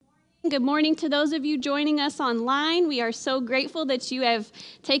Good morning to those of you joining us online. We are so grateful that you have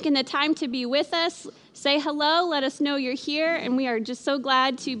taken the time to be with us. Say hello, let us know you're here, and we are just so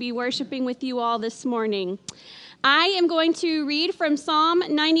glad to be worshiping with you all this morning. I am going to read from Psalm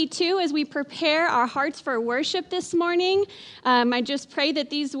 92 as we prepare our hearts for worship this morning. I just pray that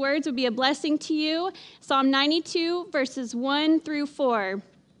these words would be a blessing to you. Psalm 92, verses 1 through 4.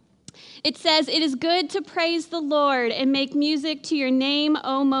 It says, "It is good to praise the Lord and make music to your name,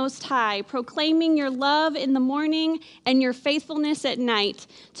 O Most High, proclaiming your love in the morning and your faithfulness at night,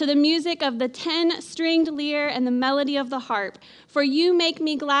 to the music of the 10-stringed lyre and the melody of the harp. For you make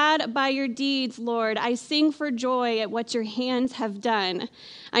me glad by your deeds, Lord. I sing for joy at what your hands have done."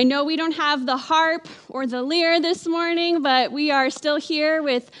 I know we don't have the harp or the lyre this morning, but we are still here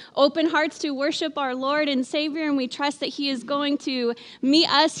with open hearts to worship our Lord and Savior, and we trust that He is going to meet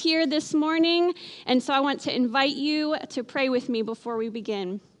us here this morning. And so I want to invite you to pray with me before we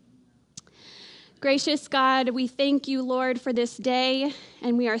begin. Gracious God, we thank you, Lord, for this day,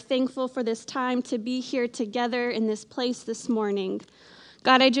 and we are thankful for this time to be here together in this place this morning.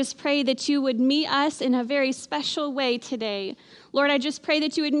 God, I just pray that you would meet us in a very special way today. Lord, I just pray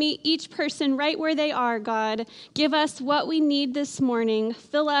that you would meet each person right where they are, God. Give us what we need this morning.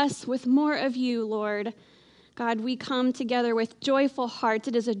 Fill us with more of you, Lord. God, we come together with joyful hearts.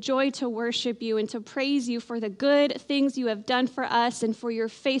 It is a joy to worship you and to praise you for the good things you have done for us and for your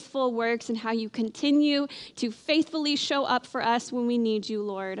faithful works and how you continue to faithfully show up for us when we need you,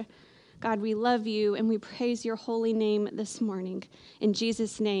 Lord. God, we love you and we praise your holy name this morning. In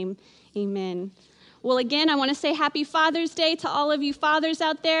Jesus' name, amen. Well, again, I want to say happy Father's Day to all of you fathers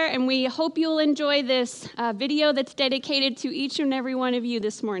out there, and we hope you'll enjoy this video that's dedicated to each and every one of you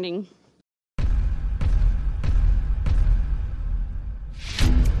this morning.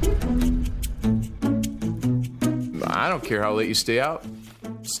 I don't care how late you stay out.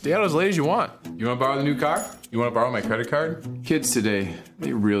 Stay out as late as you want. You want to borrow the new car? You want to borrow my credit card? Kids today,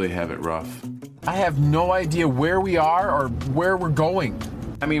 they really have it rough. I have no idea where we are or where we're going.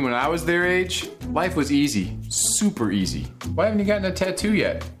 I mean, when I was their age, life was easy. Super easy. Why haven't you gotten a tattoo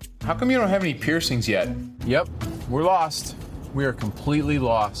yet? How come you don't have any piercings yet? Yep, we're lost. We are completely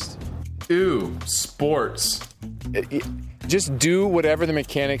lost. Ooh, sports. Just do whatever the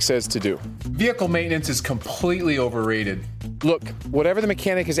mechanic says to do. Vehicle maintenance is completely overrated. Look, whatever the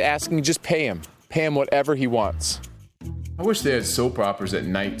mechanic is asking, just pay him. Pay him whatever he wants. I wish they had soap operas at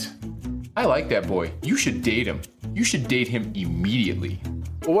night. I like that boy. You should date him. You should date him immediately.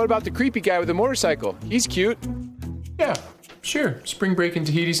 Well, what about the creepy guy with the motorcycle? He's cute. Yeah, sure. Spring break in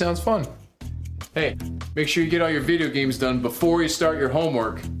Tahiti sounds fun. Hey, make sure you get all your video games done before you start your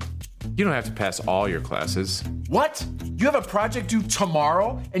homework. You don't have to pass all your classes. What? You have a project due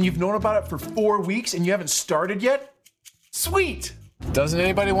tomorrow and you've known about it for 4 weeks and you haven't started yet? Sweet! Doesn't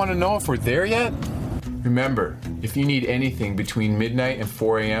anybody want to know if we're there yet? Remember, if you need anything between midnight and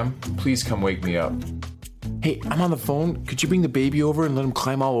 4 a.m., please come wake me up. Hey, I'm on the phone. Could you bring the baby over and let him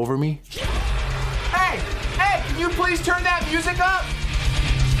climb all over me? Hey, can you please turn that music up?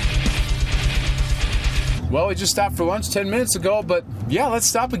 Well, we just stopped for lunch 10 minutes ago, but yeah, let's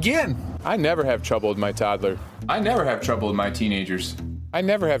stop again. I never have trouble with my toddler. I never have trouble with my teenagers. I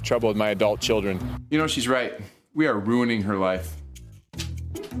never have trouble with my adult children. You know, she's right. We are ruining her life.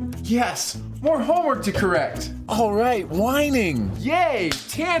 Yes, more homework to correct. All right, whining. Yay,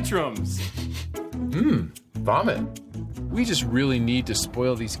 tantrums. Vomit. We just really need to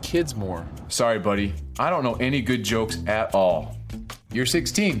spoil these kids more. Sorry, buddy. I don't know any good jokes at all. You're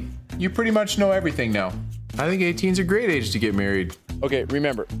 16. You pretty much know everything now. I think 18's a great age to get married. Okay,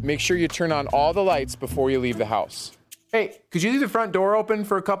 remember, make sure you turn on all the lights before you leave the house. Hey, could you leave the front door open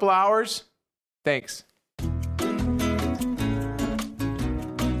for a couple hours? Thanks.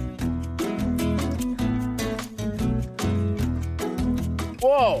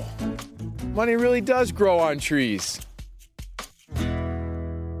 Whoa! Money really does grow on trees.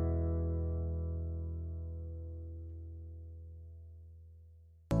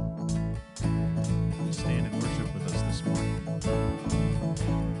 Stand and worship with us this morning.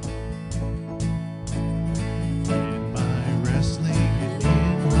 In my wrestling and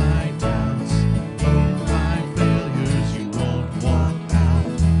in my doubts, in my failures, you won't walk out.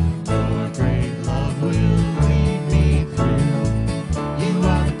 Your great love will lead me through. You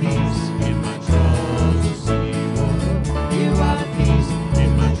are the peace in my troubled sea. You are the peace in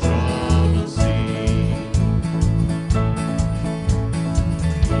my troubled sea.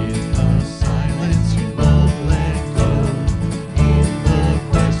 In the silence, you won't let go. In the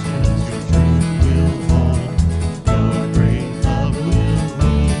questions, your truth will hold. Your great love will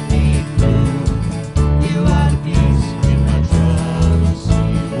lead me through. You are the peace in my troubled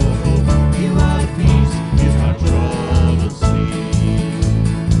sea.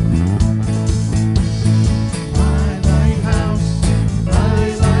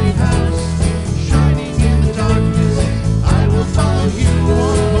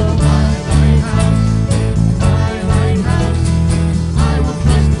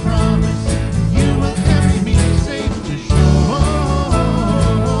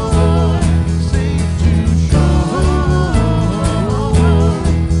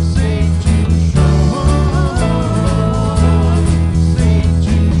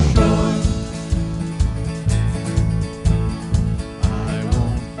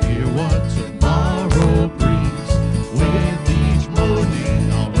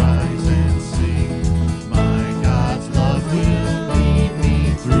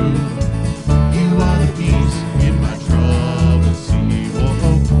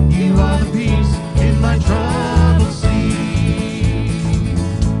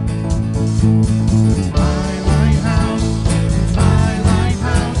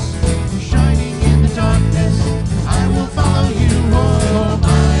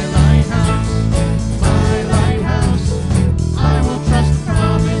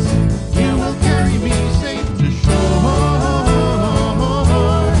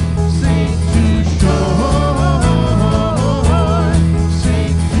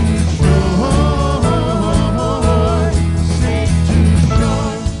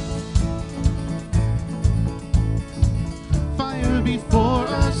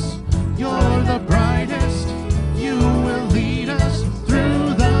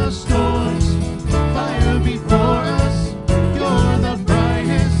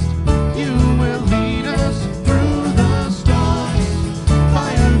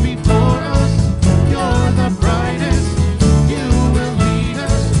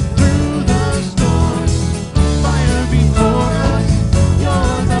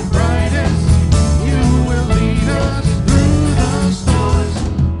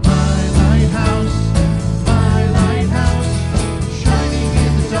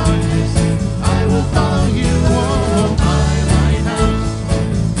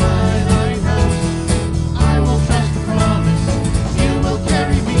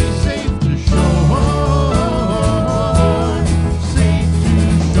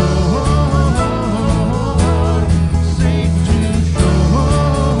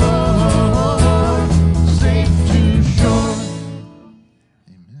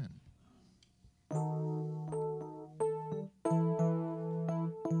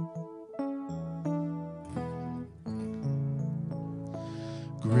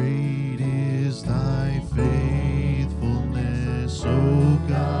 Great is thy faithfulness, O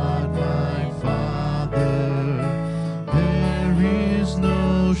God, my Father. There is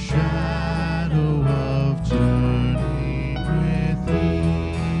no shadow of turning with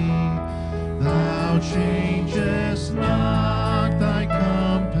thee. Thou changest not, thy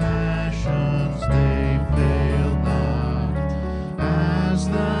compassions, they fail not. As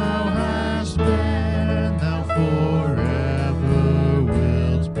thou hast been, thou forever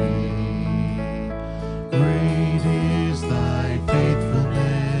wilt be. Great is thy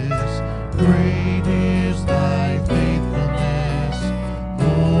faithfulness, great is thy faithfulness.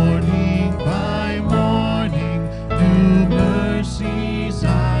 Morning by morning, new mercies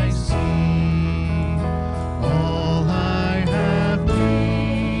I see. All I have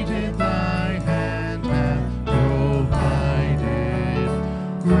needed, thy hand hath provided.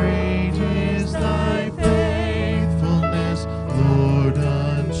 Great is thy faithfulness, Lord,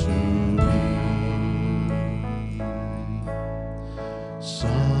 unto me.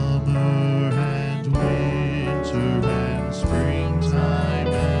 Summer and winter and springtime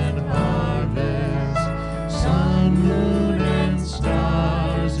and harvest, sun, moon, and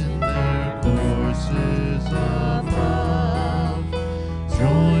stars in their courses above,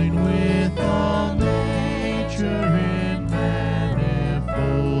 join with all nature in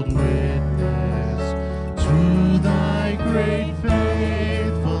manifold witness to thy great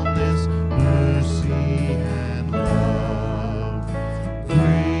faithfulness, mercy, and love.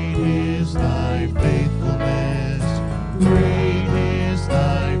 Great is thy faithfulness, great is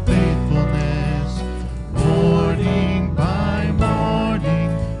thy faithfulness. Morning by morning,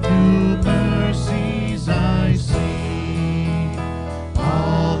 new mercies I see.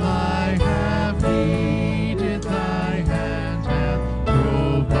 All I have needed, thy hand hath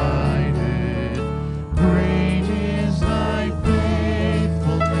provided. Great is thy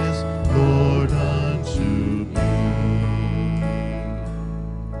faithfulness, Lord, unto me.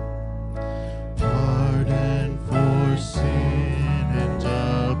 Pardon for sin and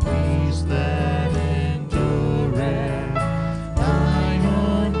a peace that endureth. Thine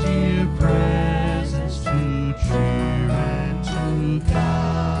own dear presence to cheer and to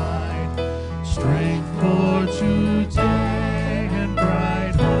guide. Strength for today and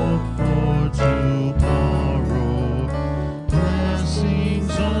bright hope for tomorrow.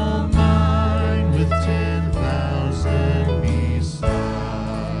 Blessings all mine with 10,000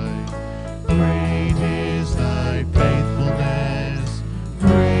 beside. Great is thy faithfulness,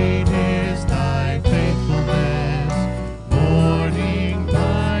 great is thy faithfulness. Morning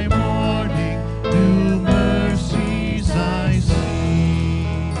by morning, new mercies I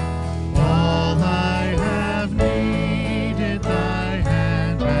see. All I have needed, thy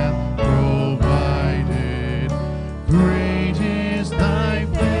hand hath provided. Great is thy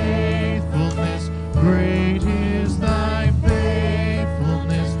faithfulness, great is thy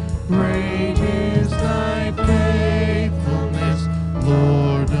faithfulness, great is thy faithfulness,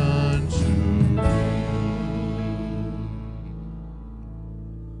 Lord, unto me.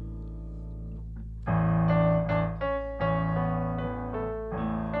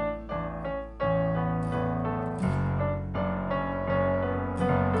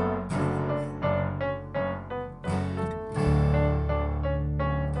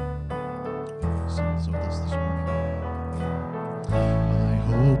 Sing some of this morning. My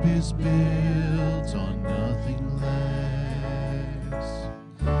hope is built on nothing less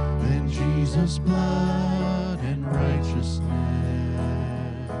than Jesus' blood and righteousness.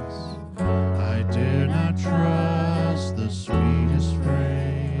 I dare not trust the sweetest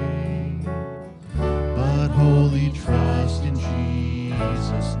frame, but wholly trust in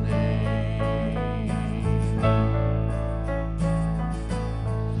Jesus' name.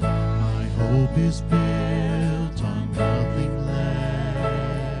 My hope is built on nothing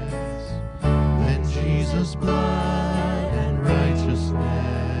less than Jesus' blood and righteousness.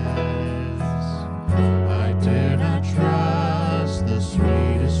 I dare not trust the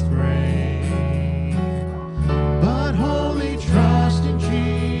sweetest frame, but wholly trust in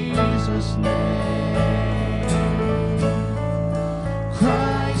Jesus' name.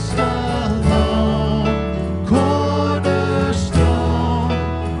 Christ alone, cornerstone,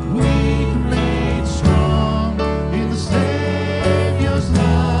 weak made strong in the Savior's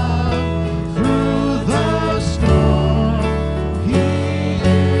love through the storm.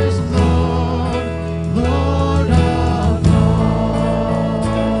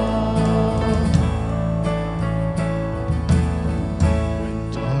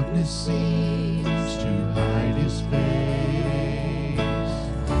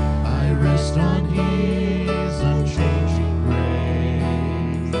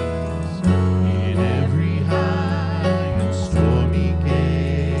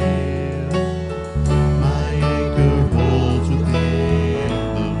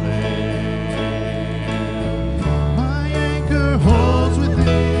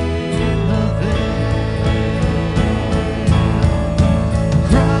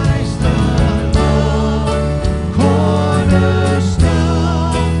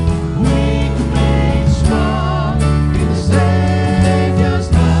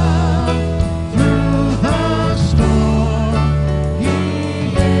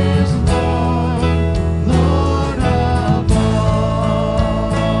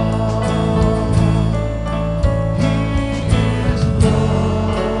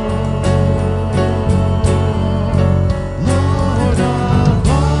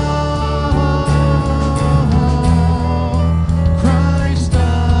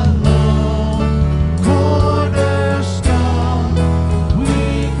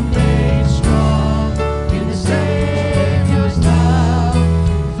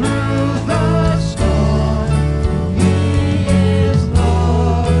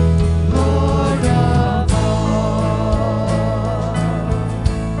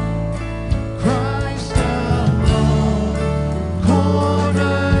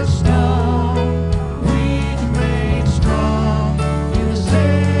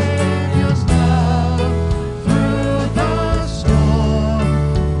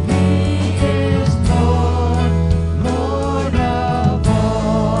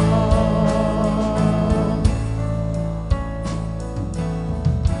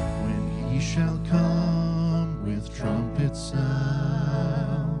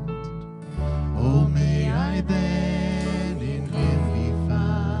 Oh, may I then in him be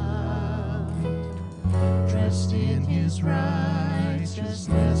found, dressed in his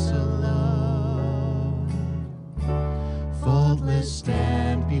righteousness alone, faultless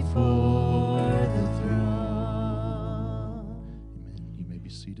stand before the throne. Amen. You may be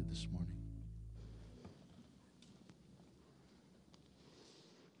seated this morning.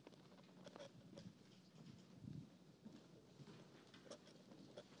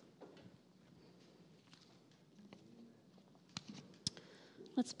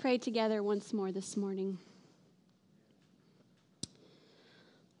 Let's pray together once more this morning.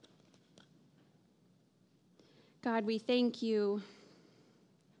 God, we thank you,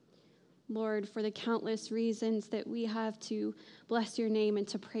 Lord, for the countless reasons that we have to bless your name and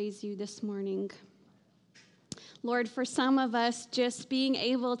to praise you this morning. Lord, for some of us, just being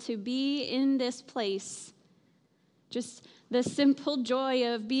able to be in this place, just the simple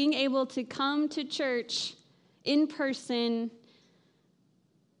joy of being able to come to church in person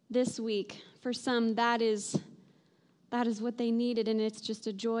this week, for some, that is what they needed, and it's just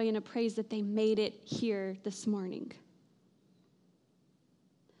a joy and a praise that they made it here this morning.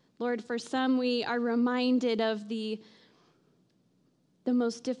 Lord, for some, we are reminded of the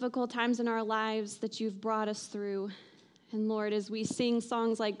most difficult times in our lives that you've brought us through. And Lord, as we sing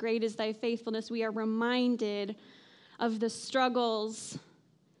songs like Great is Thy Faithfulness, we are reminded of the struggles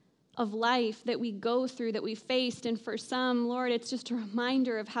of life that we go through, that we faced. And for some, Lord, it's just a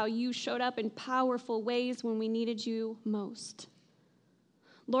reminder of how you showed up in powerful ways when we needed you most.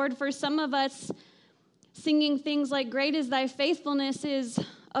 Lord, for some of us, singing things like Great is Thy Faithfulness is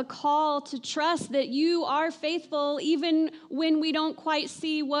a call to trust that you are faithful even when we don't quite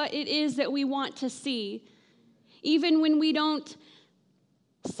see what it is that we want to see. Even when we don't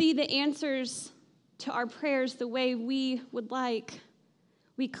see the answers to our prayers the way we would like.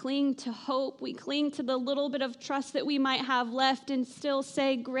 We cling to hope. We cling to the little bit of trust that we might have left and still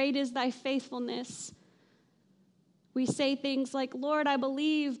say, Great is thy faithfulness. We say things like, Lord, I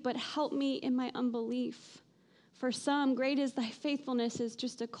believe, but help me in my unbelief. For some, great is thy faithfulness is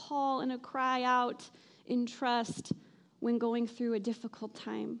just a call and a cry out in trust when going through a difficult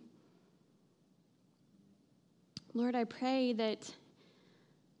time. Lord, I pray that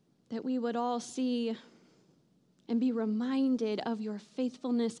we would all see and be reminded of your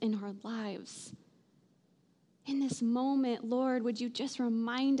faithfulness in our lives. In this moment, Lord, would you just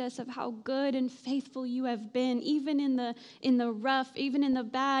remind us of how good and faithful you have been, even in the rough, even in the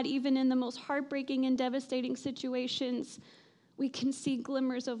bad, even in the most heartbreaking and devastating situations. We can see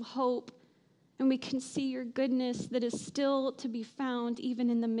glimmers of hope, and we can see your goodness that is still to be found even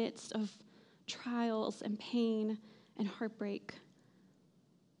in the midst of trials and pain and heartbreak.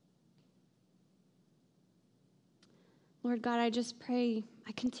 Lord God, I just pray,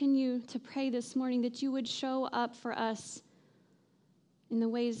 I continue to pray this morning that you would show up for us in the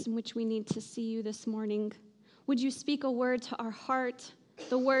ways in which we need to see you this morning. Would you speak a word to our heart,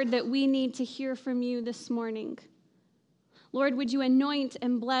 the word that we need to hear from you this morning? Lord, would you anoint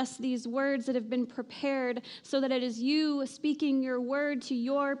and bless these words that have been prepared so that it is you speaking your word to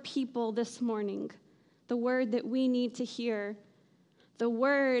your people this morning, the word that we need to hear, the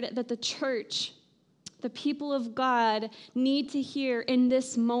word that the church, the people of God need to hear in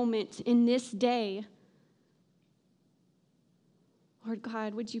this moment, in this day. Lord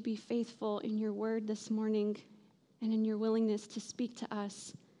God, would you be faithful in your word this morning and in your willingness to speak to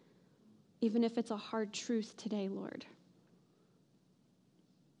us, even if it's a hard truth today, Lord.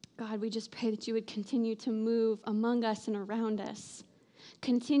 God, we just pray that you would continue to move among us and around us.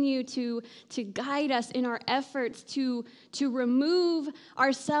 Continue to guide us in our efforts to remove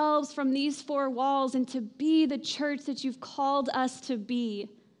ourselves from these four walls and to be the church that you've called us to be.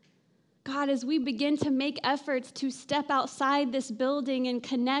 God, as we begin to make efforts to step outside this building and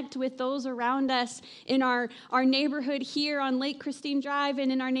connect with those around us in our neighborhood here on Lake Christine Drive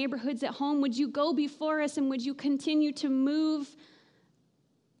and in our neighborhoods at home, would you go before us and would you continue to move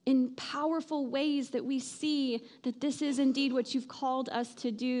in powerful ways that we see that this is indeed what you've called us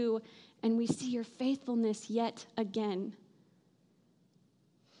to do, and we see your faithfulness yet again.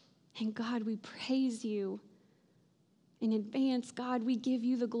 And God, we praise you in advance. God, we give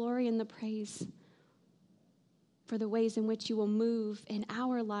you the glory and the praise for the ways in which you will move in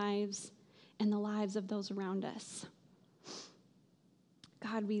our lives and the lives of those around us.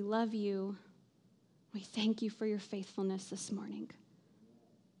 God, we love you. We thank you for your faithfulness this morning.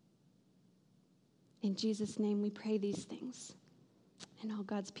 In Jesus' name we pray these things. And all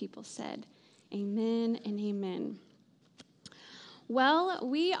God's people said, amen and amen. Well,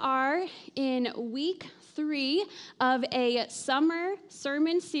 we are in week 3 of a summer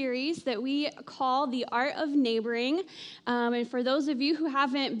sermon series that we call The Art of Neighboring. And for those of you who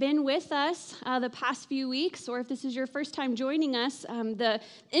haven't been with us the past few weeks, or if this is your first time joining us, the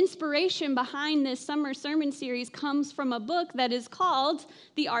inspiration behind this summer sermon series comes from a book that is called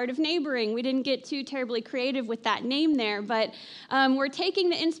The Art of Neighboring. We didn't get too terribly creative with that name there, but we're taking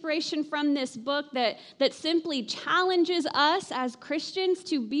the inspiration from this book that simply challenges us as Christians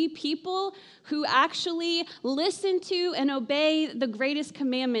to be people who actually listen to and obey the greatest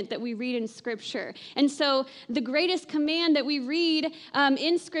commandment that we read in Scripture. And so the greatest command that we read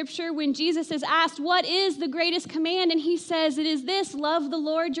in Scripture, when Jesus is asked, what is the greatest command? And he says, it is this: love the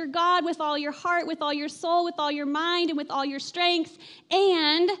Lord your God with all your heart, with all your soul, with all your mind, and with all your strength,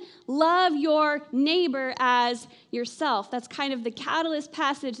 and love your neighbor as yourself. That's kind of the catalyst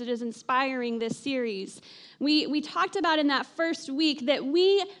passage that is inspiring this series. We talked about in that first week that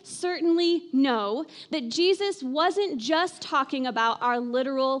we certainly know that Jesus wasn't just talking about our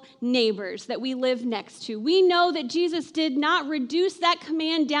literal neighbors that we live next to. We know that Jesus did not reduce that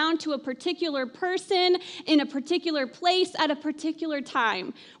command down to a particular person in a particular place at a particular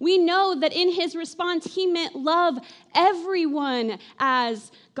time. We know that in his response, he meant love everyone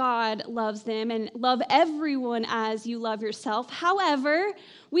as God loves them and love everyone as you love yourself. However,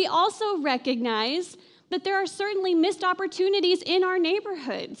 we also recognize that there are certainly missed opportunities in our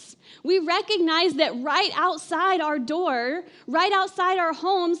neighborhoods. We recognize that right outside our door, right outside our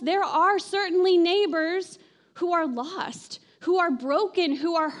homes, there are certainly neighbors who are lost, who are broken,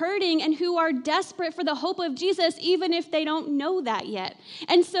 who are hurting, and who are desperate for the hope of Jesus, even if they don't know that yet.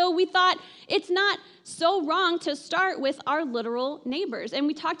 And so we thought it's not so wrong to start with our literal neighbors. And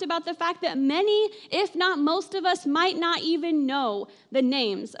we talked about the fact that many, if not most of us, might not even know the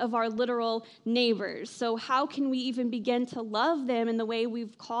names of our literal neighbors. So how can we even begin to love them in the way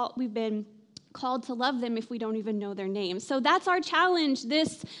we've been called to love them if we don't even know their names? So that's our challenge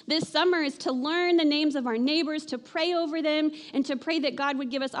this summer, is to learn the names of our neighbors, to pray over them, and to pray that God would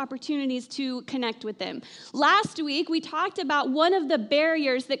give us opportunities to connect with them. Last week, we talked about one of the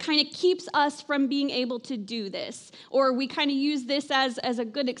barriers that kind of keeps us from being able to do this, or we kind of use this as a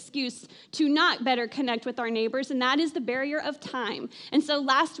good excuse to not better connect with our neighbors, and that is the barrier of time. And so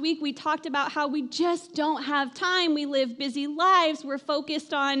last week, we talked about how we just don't have time. We live busy lives. We're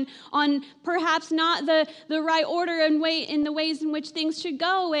focused on perhaps not the right order and way in the ways in which things should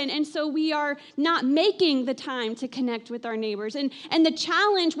go. And so we are not making the time to connect with our neighbors. And the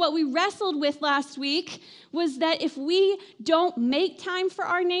challenge, what we wrestled with last week, was that if we don't make time for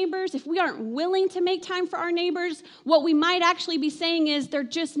our neighbors, if we aren't willing to make time for our neighbors, what we might actually be saying is they're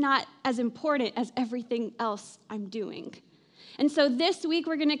just not as important as everything else I'm doing. And so this week,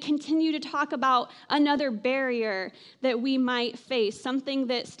 we're going to continue to talk about another barrier that we might face, something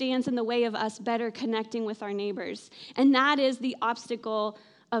that stands in the way of us better connecting with our neighbors, and that is the obstacle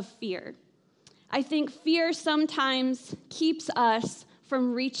of fear. I think fear sometimes keeps us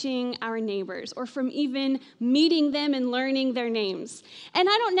from reaching our neighbors or from even meeting them and learning their names. And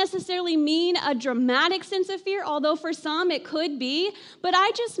I don't necessarily mean a dramatic sense of fear, although for some it could be, but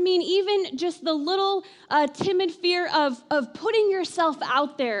I just mean even just the little timid fear of putting yourself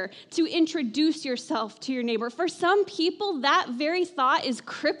out there to introduce yourself to your neighbor. For some people, that very thought is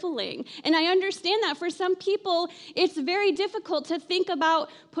crippling. And I understand that for some people, it's very difficult to think about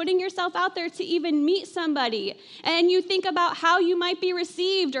putting yourself out there to even meet somebody. And you think about how you might be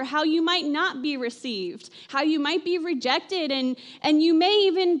received or how you might not be received, how you might be rejected, and you may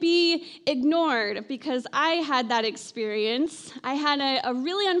even be ignored, because I had that experience. I had a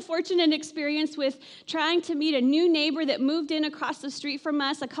really unfortunate experience with trying to meet a new neighbor that moved in across the street from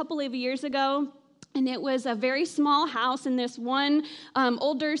us a couple of years ago. And it was a very small house, and this one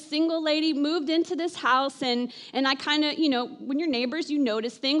older single lady moved into this house, and I kind of, when you're neighbors, you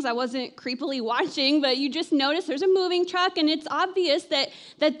notice things. I wasn't creepily watching, but you just notice there's a moving truck, and it's obvious that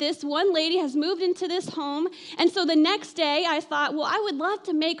this one lady has moved into this home. And so the next day, I thought, well, I would love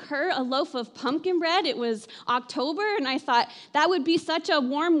to make her a loaf of pumpkin bread. It was October, and I thought that would be such a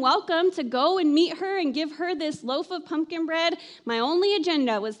warm welcome to go and meet her and give her this loaf of pumpkin bread. My only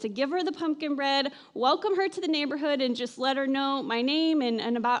agenda was to give her the pumpkin bread, welcome her to the neighborhood, and just let her know my name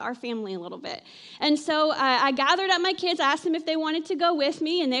and about our family a little bit. And so I gathered up my kids, asked them if they wanted to go with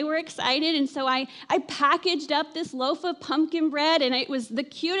me, and they were excited. And so I packaged up this loaf of pumpkin bread, and it was the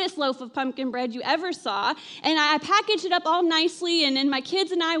cutest loaf of pumpkin bread you ever saw. And I packaged it up all nicely, and then my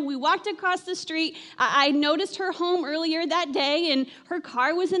kids and I, we walked across the street. I noticed her home earlier that day, and her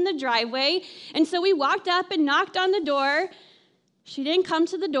car was in the driveway. And so we walked up and knocked on the door. She didn't come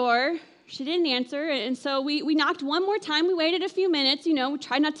to the door. She didn't answer, and so we knocked one more time. We waited a few minutes, we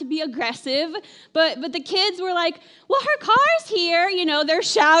tried not to be aggressive, but the kids were like, well, her car's here, they're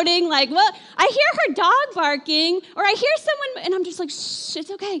shouting like, well, I hear her dog barking, or I hear someone, and I'm just like, shh,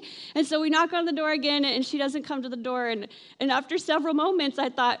 it's okay. And so we knock on the door again, and she doesn't come to the door, and after several moments, I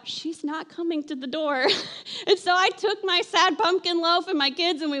thought, she's not coming to the door. And so I took my sad pumpkin loaf and my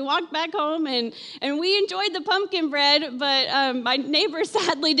kids, and we walked back home, and we enjoyed the pumpkin bread, but my neighbor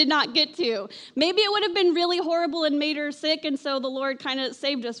sadly did not get to. Maybe it would have been really horrible and made her sick, and so the Lord kind of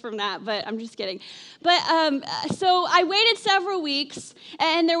saved us from that, but I'm just kidding. But so I waited several weeks,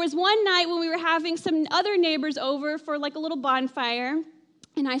 and there was one night when we were having some other neighbors over for like a little bonfire,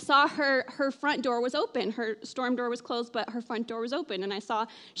 and I saw her front door was open. Her storm door was closed, but her front door was open, and I saw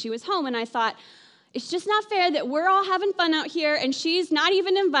she was home, and I thought, it's just not fair that we're all having fun out here and she's not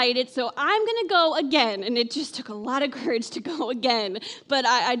even invited, so I'm going to go again. And it just took a lot of courage to go again. But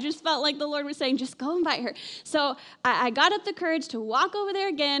I just felt like the Lord was saying, just go invite her. So I got up the courage to walk over there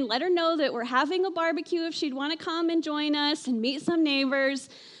again, let her know that we're having a barbecue if she'd want to come and join us and meet some neighbors.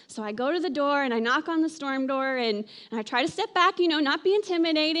 So I go to the door and I knock on the storm door and I try to step back, not be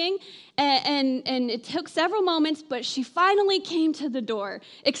intimidating. And it took several moments, but she finally came to the door.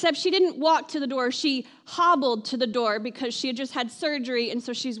 Except she didn't walk to the door. She hobbled to the door because she had just had surgery, and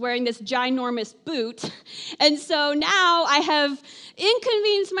so she's wearing this ginormous boot. And so now I have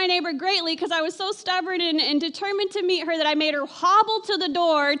inconvenienced my neighbor greatly because I was so stubborn and determined to meet her that I made her hobble to the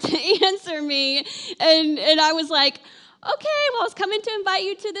door to answer me. And I was like, okay, well, I was coming to invite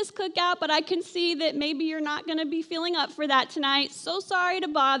you to this cookout, but I can see that maybe you're not going to be feeling up for that tonight. So sorry to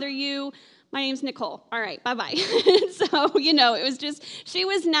bother you. My name's Nicole. All right, bye-bye. So, it was just, she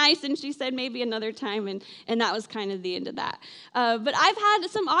was nice, and she said maybe another time, and that was kind of the end of that. But I've had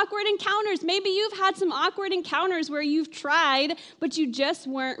some awkward encounters. Maybe you've had some awkward encounters where you've tried, but you just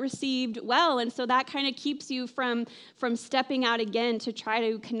weren't received well, and so that kind of keeps you from stepping out again to try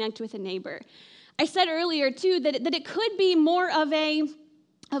to connect with a neighbor. I said earlier, too, that it could be more of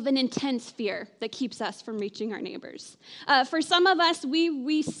an intense fear that keeps us from reaching our neighbors. For some of us,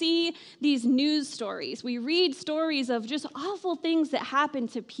 we see these news stories. We read stories of just awful things that happen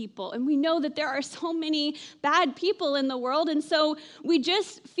to people, and we know that there are so many bad people in the world, and so we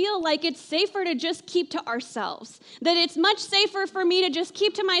just feel like it's safer to just keep to ourselves, that it's much safer for me to just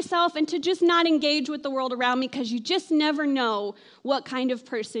keep to myself and to just not engage with the world around me because you just never know what kind of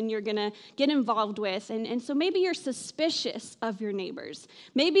person you're going to get involved with, and so maybe you're suspicious of your neighbors.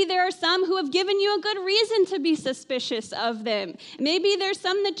 Maybe there are some who have given you a good reason to be suspicious of them. Maybe there's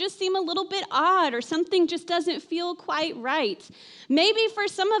some that just seem a little bit odd or something just doesn't feel quite right. Maybe for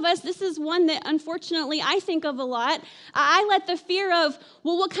some of us, this is one that unfortunately I think of a lot. I let the fear of,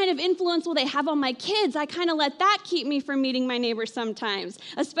 well, what kind of influence will they have on my kids? I kind of let that keep me from meeting my neighbors sometimes,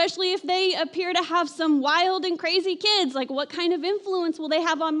 especially if they appear to have some wild and crazy kids. Like, what kind of influence will they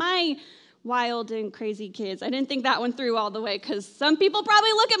have on my wild and crazy kids? I didn't think that one through all the way because some people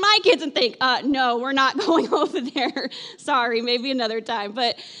probably look at my kids and think, no, we're not going over there. Sorry, maybe another time.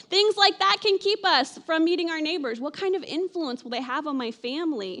 But things like that can keep us from meeting our neighbors. What kind of influence will they have on my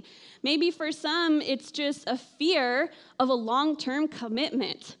family? Maybe for some, it's just a fear of a long-term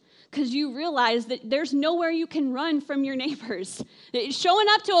commitment because you realize that there's nowhere you can run from your neighbors. Showing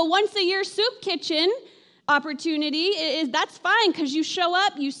up to a once-a-year soup kitchen opportunity, that's fine because you show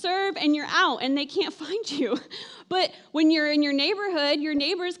up, you serve, and you're out, and they can't find you. But when you're in your neighborhood, your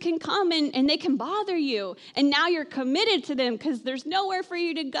neighbors can come and they can bother you, and now you're committed to them because there's nowhere for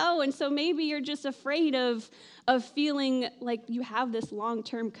you to go, and so maybe you're just afraid of feeling like you have this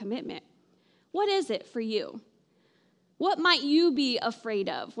long-term commitment. What is it for you? What might you be afraid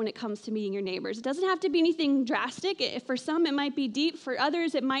of when it comes to meeting your neighbors? It doesn't have to be anything drastic. For some, it might be deep. For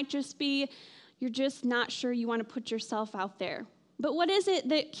others, it might just be you're just not sure you want to put yourself out there. But what is it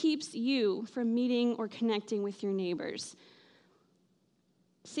that keeps you from meeting or connecting with your neighbors?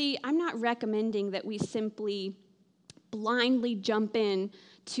 See, I'm not recommending that we simply blindly jump in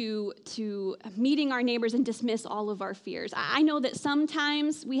to meeting our neighbors and dismiss all of our fears. I know that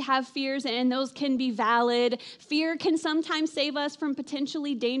sometimes we have fears and those can be valid. Fear can sometimes save us from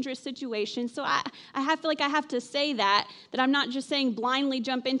potentially dangerous situations. So I feel like I have to say that I'm not just saying blindly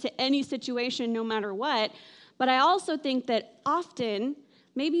jump into any situation no matter what. But I also think that often,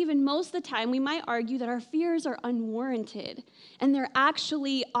 maybe even most of the time, we might argue that our fears are unwarranted and they're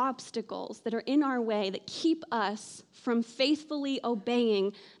actually obstacles that are in our way that keep us from faithfully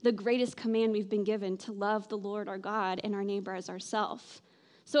obeying the greatest command we've been given to love the Lord our God and our neighbor as ourselves.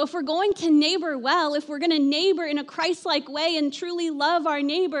 So if we're going to neighbor well, if we're going to neighbor in a Christ-like way and truly love our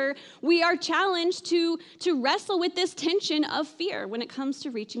neighbor, we are challenged to wrestle with this tension of fear when it comes to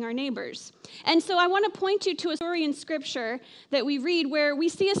reaching our neighbors. And so I want to point you to a story in Scripture that we read where we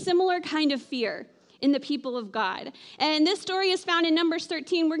see a similar kind of fear in the people of God. And this story is found in Numbers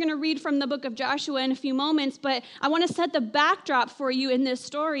 13. We're going to read from the book of Joshua in a few moments, but I want to set the backdrop for you in this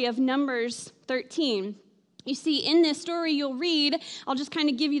story of Numbers 13. You see, in this story you'll read, I'll just kind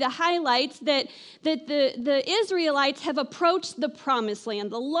of give you the highlights, that the Israelites have approached the promised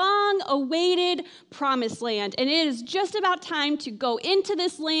land, the long-awaited promised land. And it is just about time to go into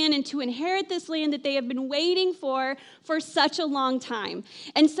this land and to inherit this land that they have been waiting for such a long time.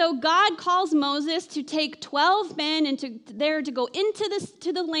 And so God calls Moses to take 12 men and to go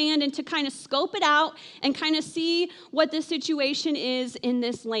into the land and to kind of scope it out and kind of see what the situation is in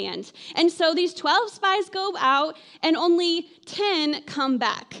this land. And so these 12 spies go out and only 10 come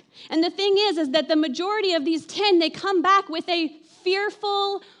back. And the thing is that the majority of these 10, they come back with a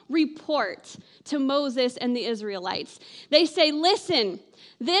fearful report to Moses and the Israelites. They say, listen,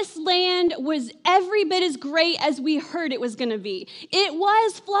 this land was every bit as great as we heard it was going to be. It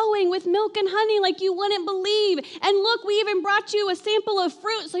was flowing with milk and honey like you wouldn't believe. And look, we even brought you a sample of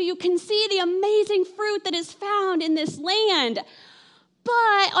fruit so you can see the amazing fruit that is found in this land.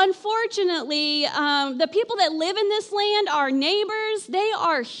 But unfortunately, the people that live in this land, our neighbors, they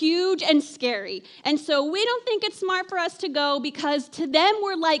are huge and scary. And so we don't think it's smart for us to go because to them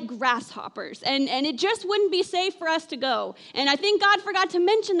we're like grasshoppers. And it just wouldn't be safe for us to go. And I think God forgot to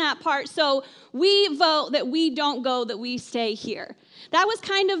mention that part. So we vote that we don't go, that we stay here. That was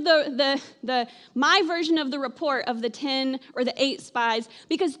kind of my version of the report of the 10 or the 8 spies,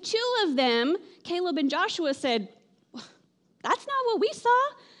 because 2 of them, Caleb and Joshua, said, that's not what we saw.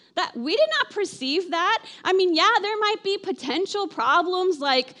 That we did not perceive that. I mean, yeah, there might be potential problems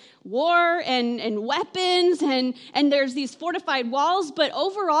like war and weapons and there's these fortified walls, but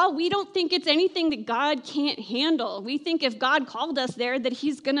overall, we don't think it's anything that God can't handle. We think if God called us there, that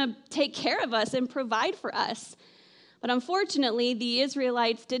he's going to take care of us and provide for us. But unfortunately, the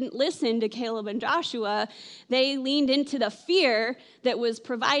Israelites didn't listen to Caleb and Joshua. They leaned into the fear that was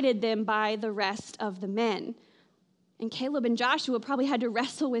provided them by the rest of the men. And Caleb and Joshua probably had to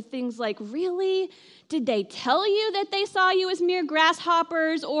wrestle with things like, really? Did they tell you that they saw you as mere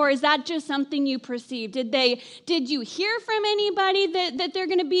grasshoppers, or is that just something you perceived? Did you hear from anybody that they're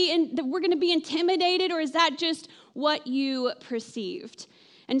going to be that we're going to be intimidated, or is that just what you perceived?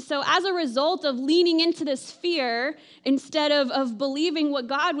 And so as a result of leaning into this fear, instead of believing what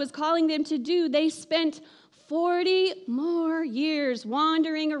God was calling them to do, they spent 40 more years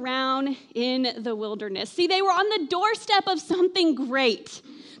wandering around in the wilderness. See, they were on the doorstep of something great.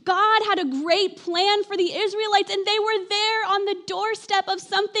 God had a great plan for the Israelites, and they were there on the doorstep of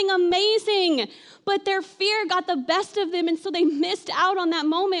something amazing. But their fear got the best of them, and so they missed out on that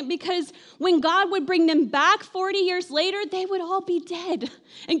moment, because when God would bring them back 40 years later, they would all be dead.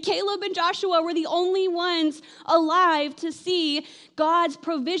 And Caleb and Joshua were the only ones alive to see God's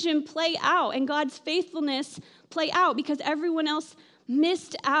provision play out and God's faithfulness play out, because everyone else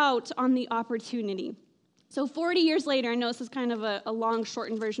missed out on the opportunity. So 40 years later, I know this is kind of a long,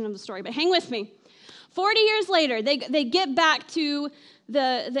 shortened version of the story, but hang with me. 40 years later, they get back to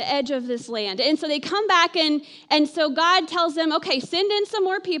the edge of this land. And so they come back, and so God tells them, okay, send in some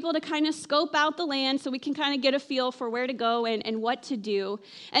more people to kind of scope out the land so we can kind of get a feel for where to go and what to do.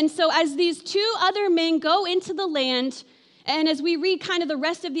 And so as these 2 other men go into the land, and as we read kind of the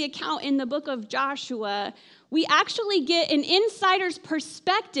rest of the account in the book of Joshua, we actually get an insider's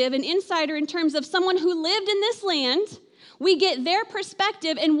perspective, an insider in terms of someone who lived in this land. We get their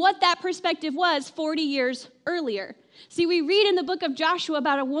perspective and what that perspective was 40 years earlier. See, we read in the book of Joshua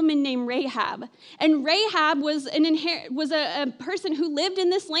about a woman named Rahab. And Rahab was a person who lived in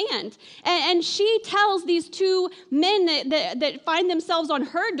this land. And she tells these 2 men that find themselves on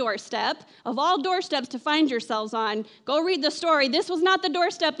her doorstep, of all doorsteps to find yourselves on, go read the story. This was not the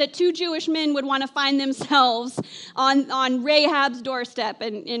doorstep that 2 Jewish men would want to find themselves on Rahab's doorstep.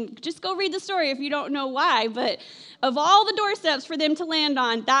 And just go read the story if you don't know why. But of all the doorsteps for them to land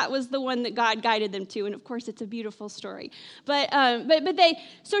on, that was the one that God guided them to. And of course, it's a beautiful story.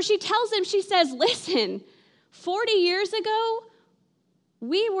 So she tells them, she says, listen, 40 years ago,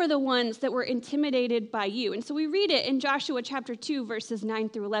 we were the ones that were intimidated by you. And so we read it in Joshua chapter 2, verses 9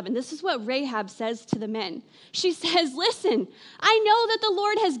 through 11. This is what Rahab says to the men. She says, listen, I know that the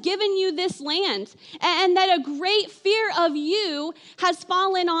Lord has given you this land, and that a great fear of you has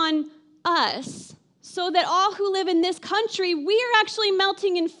fallen on us, so that all who live in this country, we are actually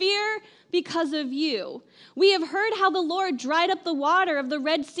melting in fear because of you. We have heard how the Lord dried up the water of the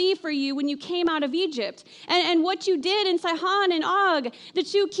Red Sea for you when you came out of Egypt, and what you did in Sihon and Og, the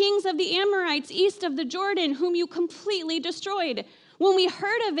two kings of the Amorites east of the Jordan, whom you completely destroyed. When we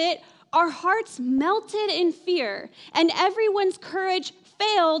heard of it, our hearts melted in fear, and everyone's courage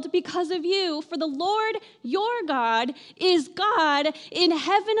failed because of you. For the Lord your God is God in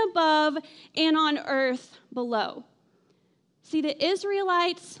heaven above and on earth below. See, the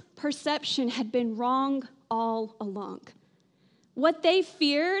Israelites' perception had been wrong all along. What they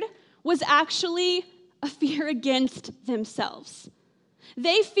feared was actually a fear against themselves.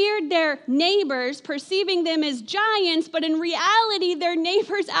 They feared their neighbors, perceiving them as giants, but in reality, their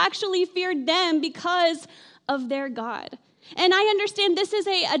neighbors actually feared them because of their God. And I understand this is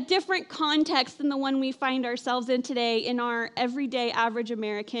a different context than the one we find ourselves in today in our everyday average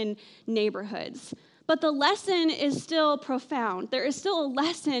American neighborhoods. But the lesson is still profound. There is still a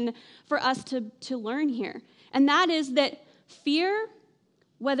lesson for us to learn here. And that is that fear,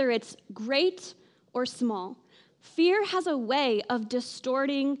 whether it's great or small, fear has a way of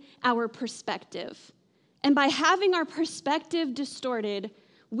distorting our perspective. And by having our perspective distorted,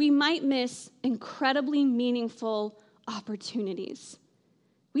 we might miss incredibly meaningful opportunities.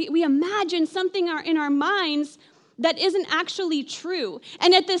 We imagine something in our minds that isn't actually true.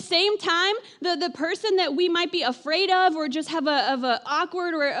 And at the same time, the person that we might be afraid of or just have a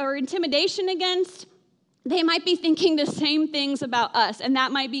awkward or intimidation against, they might be thinking the same things about us, and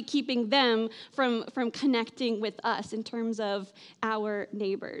that might be keeping them from connecting with us in terms of our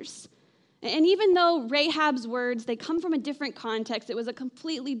neighbors. And even though Rahab's words, they come from a different context, it was a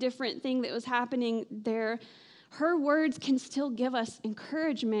completely different thing that was happening there, her words can still give us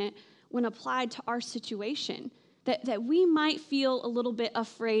encouragement when applied to our situation. That we might feel a little bit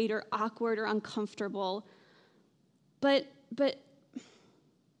afraid or awkward or uncomfortable. But the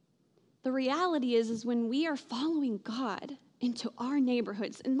reality is when we are following God into our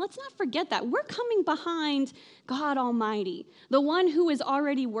neighborhoods, and let's not forget that, we're coming behind God Almighty, the one who is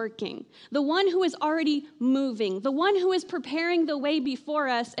already working, the one who is already moving, the one who is preparing the way before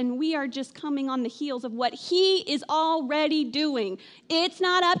us, and we are just coming on the heels of what he is already doing. It's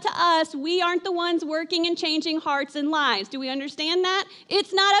not up to us. We aren't the ones working and changing hearts and lives. Do we understand that?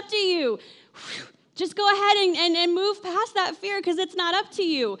 It's not up to you. Whew. Just go ahead and move past that fear because it's not up to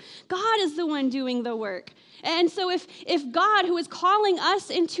you. God is the one doing the work. And so if God, who is calling us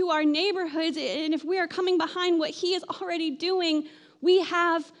into our neighborhoods, and if we are coming behind what he is already doing, we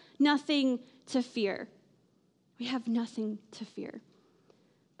have nothing to fear. We have nothing to fear.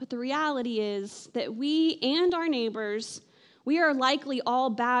 But the reality is that we and our neighbors, we are likely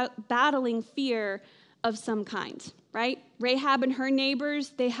all battling fear of some kind, right? Rahab and her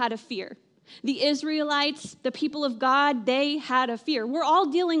neighbors, they had a fear. The Israelites, the people of God, they had a fear. We're all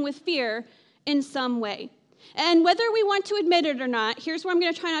dealing with fear in some way. And whether we want to admit it or not, here's where I'm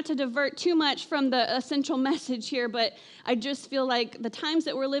going to try not to divert too much from the essential message here, but I just feel like the times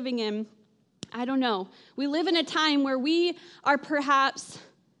that we're living in, I don't know. We live in a time where we are perhaps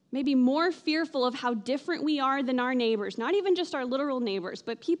maybe more fearful of how different we are than our neighbors, not even just our literal neighbors,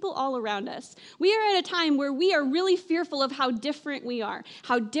 but people all around us. We are at a time where we are really fearful of how different we are,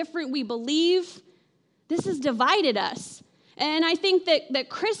 how different we believe. This has divided us. And I think that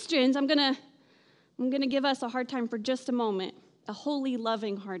Christians, I'm going to give us a hard time for just a moment, a holy,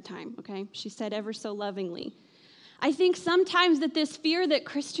 loving hard time, okay? She said ever so lovingly. I think sometimes that this fear that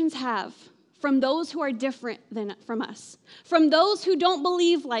Christians have from those who are different from us, from those who don't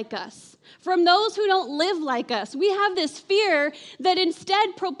believe like us, from those who don't live like us. We have this fear that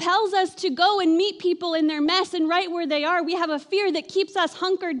instead propels us to go and meet people in their mess and right where they are. We have a fear that keeps us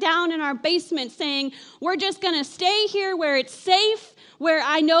hunkered down in our basement saying, we're just going to stay here where it's safe, where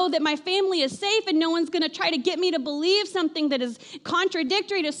I know that my family is safe and no one's going to try to get me to believe something that is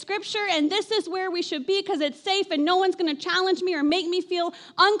contradictory to Scripture, and this is where we should be because it's safe and no one's going to challenge me or make me feel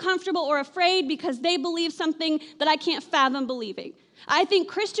uncomfortable or afraid because they believe something that I can't fathom believing. I think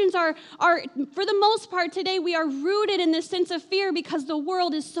Christians are, for the most part today, we are rooted in this sense of fear because the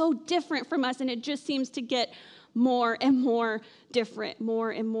world is so different from us and it just seems to get more and more different, more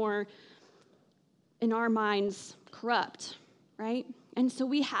and more, in our minds, corrupt, right? And so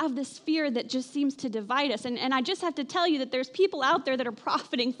we have this fear that just seems to divide us. And I just have to tell you that there's people out there that are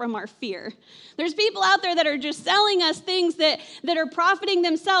profiting from our fear. There's people out there that are just selling us things that are profiting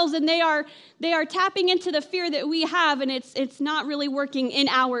themselves, and they are tapping into the fear that we have, and it's not really working in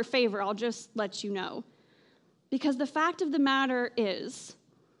our favor. I'll just let you know. Because the fact of the matter is,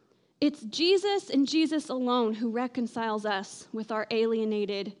 it's Jesus and Jesus alone who reconciles us with our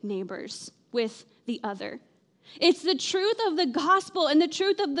alienated neighbors, with the other. It's the truth of the gospel and the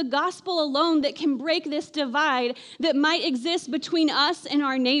truth of the gospel alone that can break this divide that might exist between us and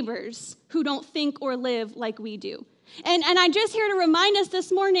our neighbors who don't think or live like we do. And I'm just here to remind us this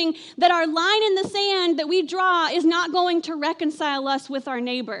morning that our line in the sand that we draw is not going to reconcile us with our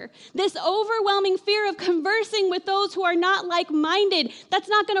neighbor. This overwhelming fear of conversing with those who are not like-minded, that's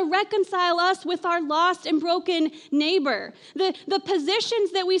not going to reconcile us with our lost and broken neighbor. The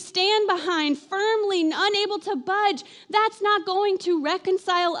positions that we stand behind firmly, unable to budge, that's not going to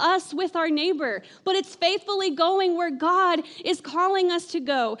reconcile us with our neighbor. But it's faithfully going where God is calling us to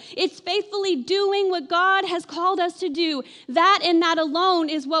go. It's faithfully doing what God has called us to do. That and that alone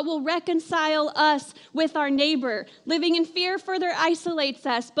is what will reconcile us with our neighbor. Living in fear further isolates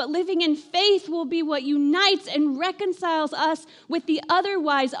us, but living in faith will be what unites and reconciles us with the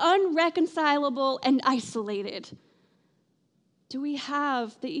otherwise unreconcilable and isolated. Do we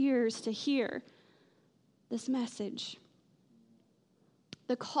have the ears to hear this message?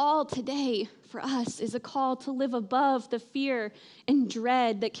 The call today for us is a call to live above the fear and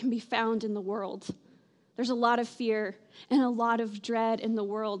dread that can be found in the world. There's a lot of fear and a lot of dread in the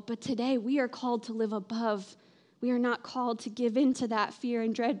world, but today we are called to live above. We are not called to give in to that fear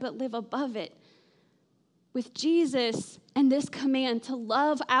and dread, but live above it. With Jesus and this command to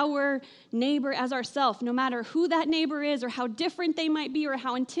love our neighbor as ourselves, no matter who that neighbor is or how different they might be or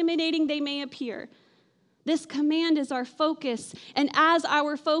how intimidating they may appear. This command is our focus, and as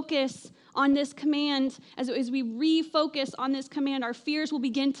our focus on this command, as we refocus on this command, our fears will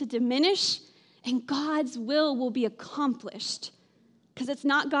begin to diminish, and God's will be accomplished. Because it's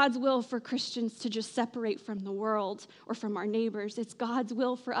not God's will for Christians to just separate from the world or from our neighbors. It's God's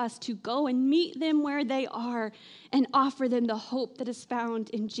will for us to go and meet them where they are and offer them the hope that is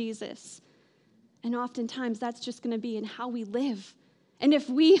found in Jesus. And oftentimes that's just going to be in how we live. And if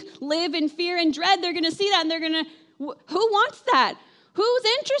we live in fear and dread, they're going to see that and they're going to, who wants that? Who's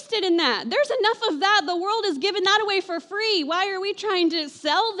interested in that? There's enough of that. The world is giving that away for free. Why are we trying to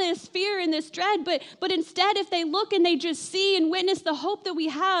sell this fear and this dread? But instead, if they look and they just see and witness the hope that we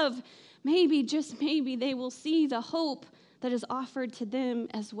have, maybe, just maybe, they will see the hope that is offered to them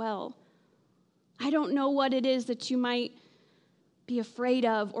as well. I don't know what it is that you might be afraid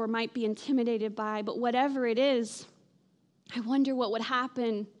of or might be intimidated by, but whatever it is, I wonder what would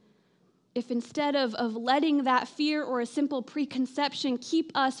happen if instead of letting that fear or a simple preconception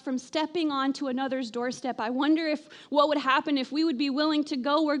keep us from stepping onto another's doorstep, I wonder what would happen if we would be willing to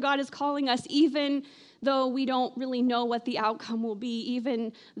go where God is calling us, even though we don't really know what the outcome will be,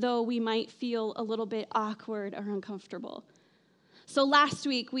 even though we might feel a little bit awkward or uncomfortable. So last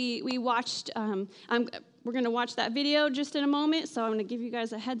week we watched, we're going to watch that video just in a moment, so I'm going to give you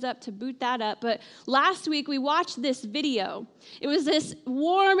guys a heads up to boot that up. But last week we watched this video. It was this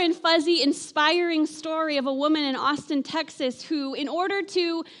warm and fuzzy, inspiring story of a woman in Austin, Texas, who, in order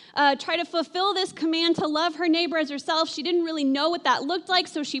to try to fulfill this command to love her neighbor as herself, she didn't really know what that looked like,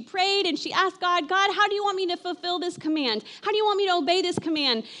 so she prayed and she asked God, how do you want me to fulfill this command? How do you want me to obey this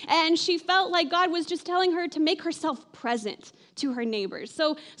command? And she felt like God was just telling her to make herself present to her neighbors.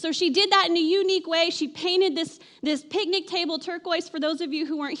 So she did that in a unique way. She painted this picnic table turquoise. For those of you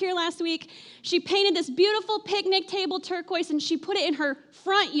who weren't here last week, she painted this beautiful picnic table turquoise, and she put it in her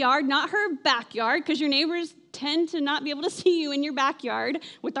front yard, not her backyard, because your neighbors tend to not be able to see you in your backyard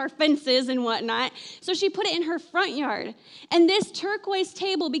with our fences and whatnot. So she put it in her front yard. And this turquoise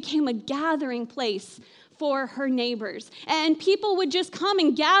table became a gathering place for her neighbors. And people would just come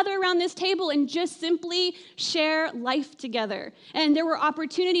and gather around this table and just simply share life together. And there were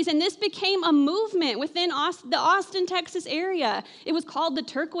opportunities, and this became a movement within the Austin, Texas area. It was called the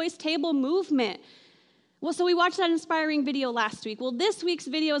Turquoise Table Movement. Well, so we watched that inspiring video last week. Well, this week's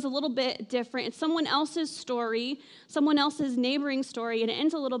video is a little bit different. It's someone else's story, someone else's neighboring story, and it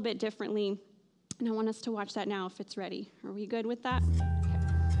ends a little bit differently. And I want us to watch that now if it's ready. Are we good with that?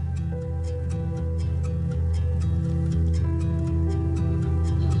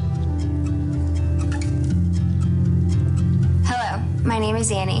 Hello, my name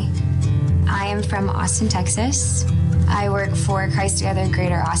is Annie. I am from Austin, Texas. I work for Christ Together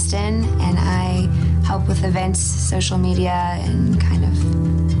Greater Austin, and I help with events, social media, and kind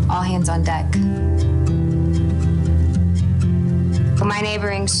of all hands on deck. My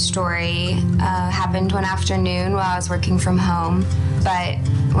neighboring story happened one afternoon while I was working from home, but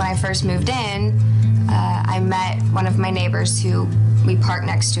when I first moved in, I met one of my neighbors who we parked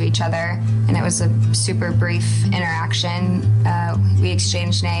next to each other, and it was a super brief interaction. We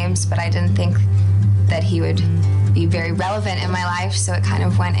exchanged names, but I didn't think that he would be very relevant in my life, so it kind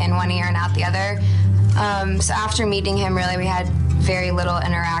of went in one ear and out the other. So after meeting him, really, we had very little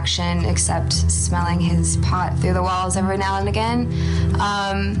interaction except smelling his pot through the walls every now and again.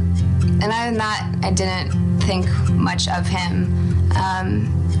 And other than that, I didn't think much of him,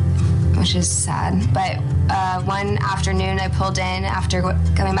 which is sad. But one afternoon I pulled in after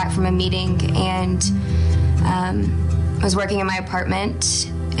coming back from a meeting and was working in my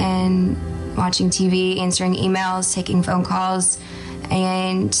apartment and watching TV, answering emails, taking phone calls,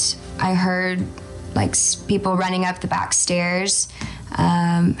 and I heard like people running up the back stairs,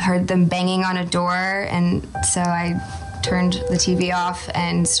 heard them banging on a door, and so I turned the TV off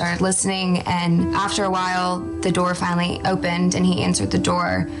and started listening, and after a while the door finally opened and he answered the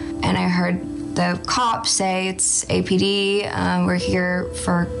door, and I heard the cop say, "It's APD, we're here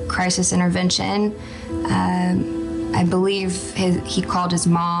for crisis intervention." I believe he called his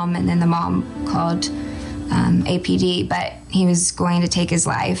mom, and then the mom called APD, but he was going to take his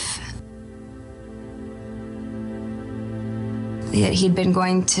life. He'd been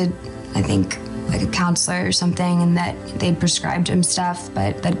going to, I think, like a counselor or something, and that they'd prescribed him stuff,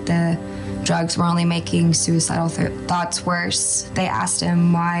 but that the drugs were only making suicidal thoughts worse. They asked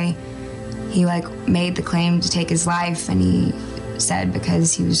him why he made the claim to take his life, and he said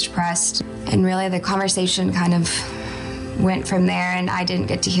because he was depressed. And really the conversation kind of went from there, and I didn't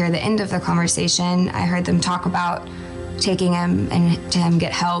get to hear the end of the conversation. I heard them talk about taking him and to him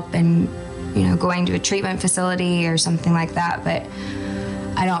get help and, going to a treatment facility or something like that, but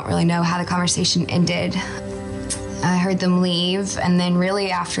I don't really know how the conversation ended. I heard them leave, and then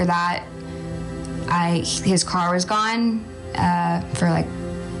really after that, his car was gone for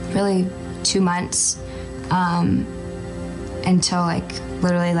really 2 months until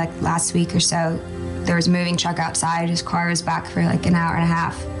literally last week or so. There was a moving truck outside. His car was back for an hour and a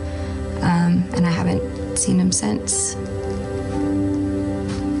half, and I haven't seen him since.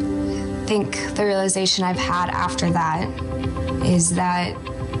 I think the realization I've had after that is that,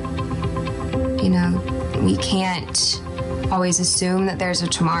 we can't always assume that there's a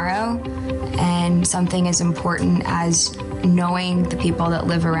tomorrow, and something as important as knowing the people that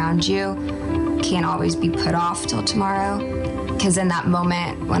live around you can't always be put off till tomorrow. Because in that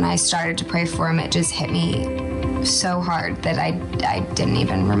moment, when I started to pray for him, it just hit me so hard that I didn't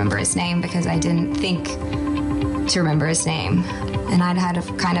even remember his name, because I didn't think to remember his name. And I'd had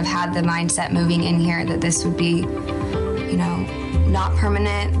the mindset moving in here that this would be, not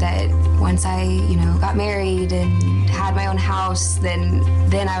permanent, that once I, got married and had my own house, then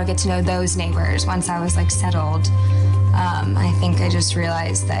I would get to know those neighbors once I was settled. I think I just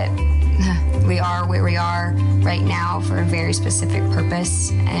realized that we are where we are right now for a very specific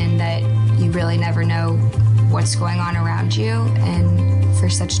purpose, and that you really never know what's going on around you, and for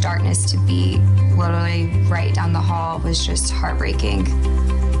such darkness to be literally right down the hall was just heartbreaking.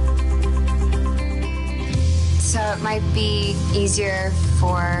 So it might be easier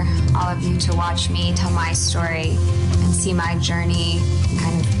for all of you to watch me tell my story and see my journey and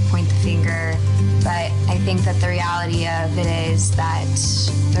kind of point the finger. But I think that the reality of it is that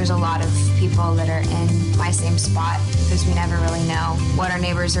there's a lot of people that are in my same spot, because we never really know what our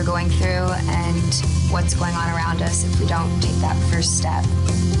neighbors are going through and what's going on around us if we don't take that first step.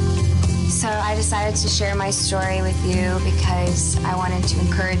 So I decided to share my story with you because I wanted to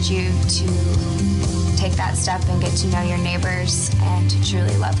encourage you to take that step and get to know your neighbors and to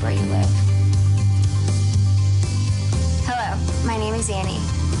truly love where you live. Hello, my name is Annie,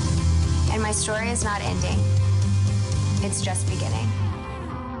 and my story is not ending. It's just beginning.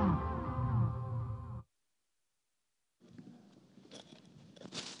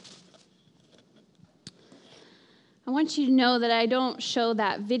 I want you to know that I don't show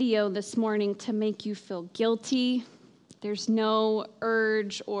that video this morning to make you feel guilty. There's no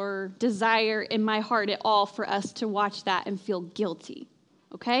urge or desire in my heart at all for us to watch that and feel guilty,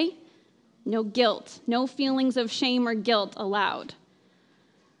 okay? No guilt, no feelings of shame or guilt allowed.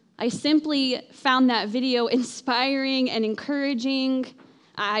 I simply found that video inspiring and encouraging.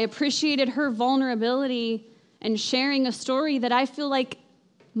 I appreciated her vulnerability and sharing a story that I feel like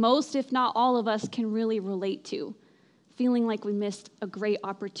most, if not all of us, can really relate to. Feeling like we missed a great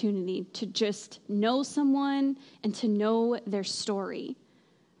opportunity to just know someone and to know their story.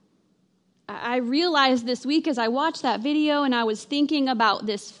 I realized this week as I watched that video and I was thinking about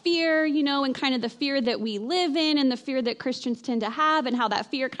this fear, and kind of the fear that we live in and the fear that Christians tend to have, and how that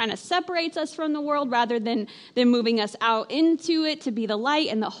fear kind of separates us from the world rather than moving us out into it to be the light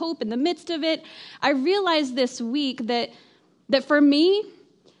and the hope in the midst of it. I realized this week that for me,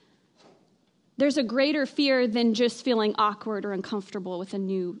 there's a greater fear than just feeling awkward or uncomfortable with a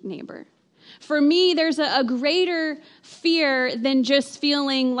new neighbor. For me, there's a greater fear than just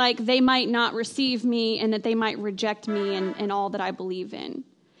feeling like they might not receive me and that they might reject me and all that I believe in.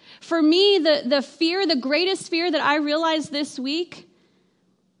 For me, the greatest fear that I realized this week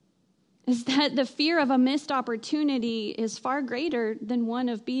is that the fear of a missed opportunity is far greater than one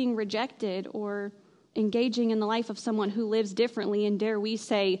of being rejected or engaging in the life of someone who lives differently and, dare we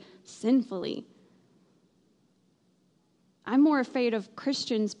say, sinfully. I'm more afraid of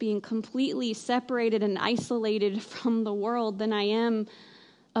Christians being completely separated and isolated from the world than I am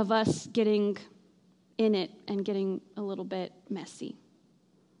of us getting in it and getting a little bit messy.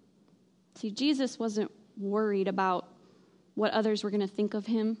 See, Jesus wasn't worried about what others were going to think of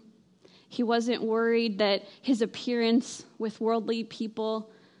him. He wasn't worried that his appearance with worldly people,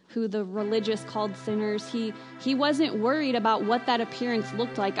 who the religious called sinners, he wasn't worried about what that appearance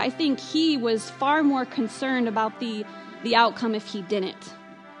looked like. I think he was far more concerned about the outcome if he didn't.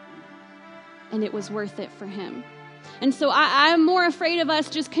 And it was worth it for him. And so I'm more afraid of us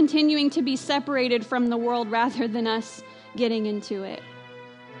just continuing to be separated from the world rather than us getting into it.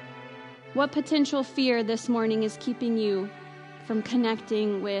 What potential fear this morning is keeping you from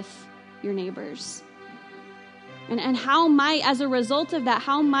connecting with your neighbors? And how might, as a result of that,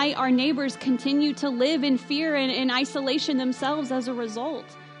 how might our neighbors continue to live in fear and in isolation themselves as a result?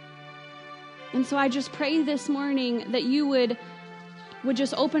 And so I just pray this morning that you would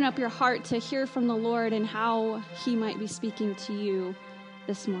just open up your heart to hear from the Lord and how he might be speaking to you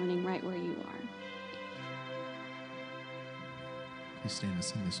this morning right where you are. Please stand and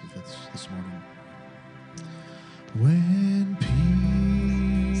sing this with us this morning. When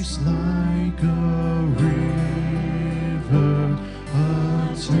peace like a river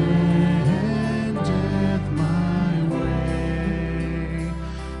attendeth my way,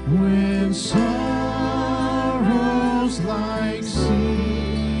 when sorrows like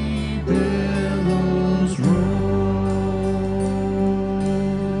sea billows roll,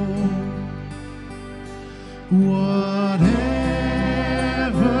 whatever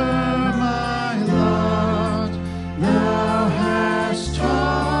my lot, thou hast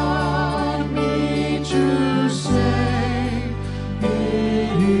taught me to say,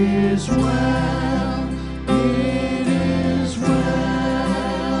 it is well with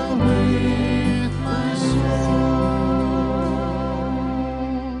my soul.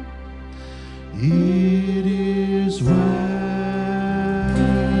 It is well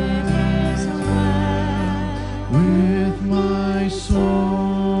with my soul.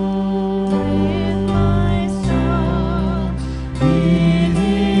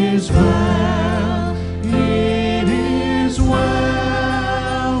 It is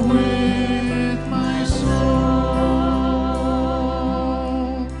well with my soul.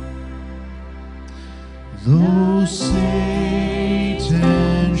 Though Satan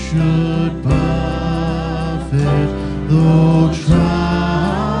should buffet, though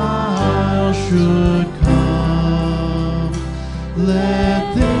trial should come,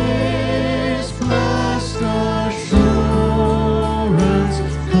 let this blessed assurance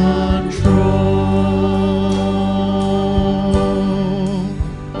control,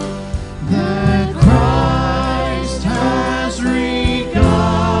 that Christ has regarded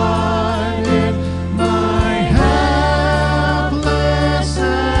my helpless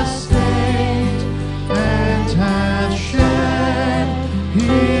estate, and hath shed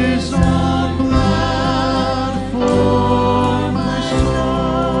his own blood for my soul.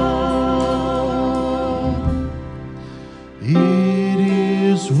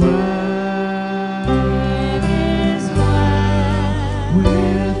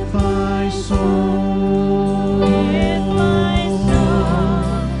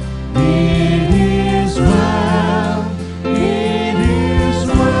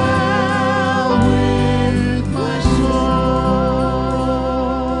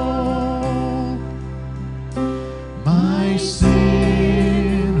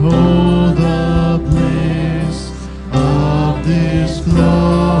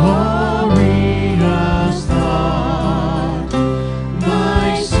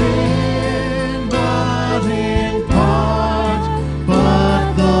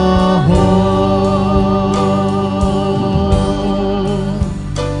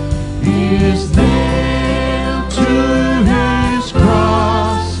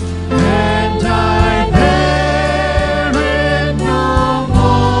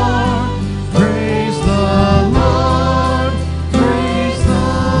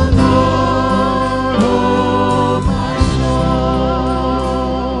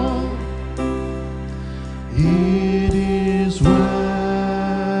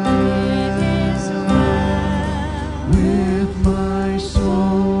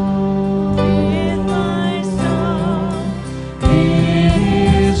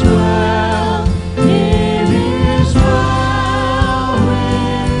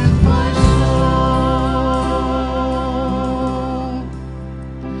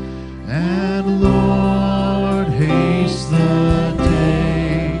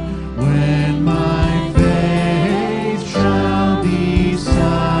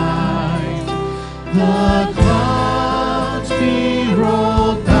 the clouds be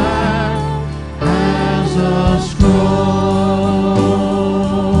rolled back as a scroll.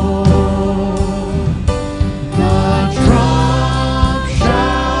 The trump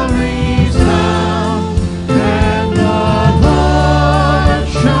shall resound, and the Lord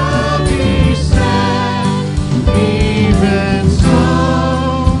shall descend. Even so,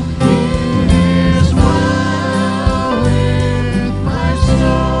 it is well with my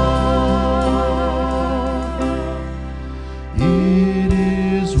soul. It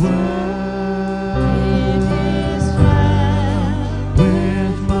is well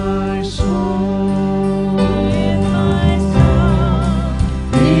with my soul.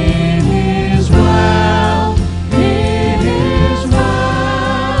 It is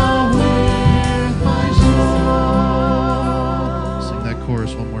well with my soul. Sing that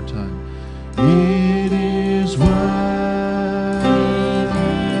chorus one more time. It is well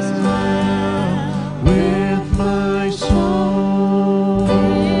with my soul.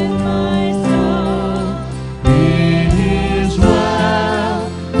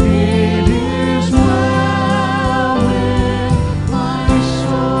 It is well with my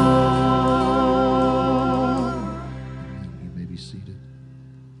soul. You may be seated.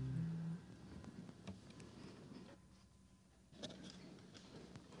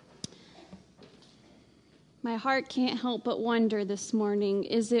 My heart can't help but wonder this morning,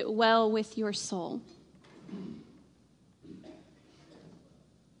 is it well with your soul?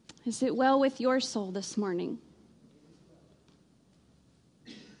 Is it well with your soul this morning?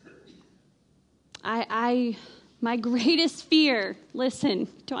 My greatest fear, listen,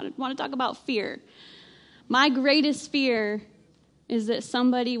 do you want to talk about fear? My greatest fear is that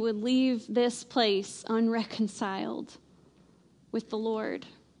somebody would leave this place unreconciled with the Lord.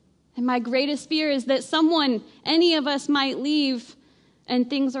 And my greatest fear is that any of us might leave and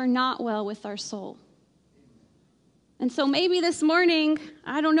things are not well with our soul. And so maybe this morning,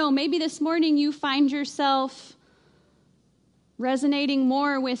 I don't know, maybe this morning you find yourself resonating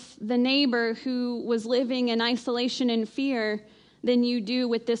more with the neighbor who was living in isolation and fear than you do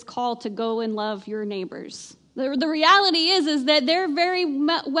with this call to go and love your neighbors. The reality is that there very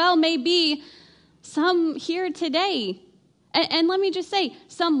well may be some here today. And let me just say,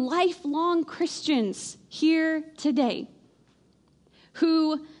 some lifelong Christians here today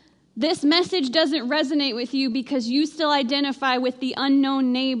who this message doesn't resonate with you because you still identify with the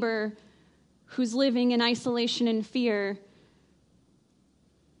unknown neighbor who's living in isolation and fear,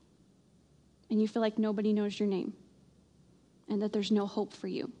 and you feel like nobody knows your name and that there's no hope for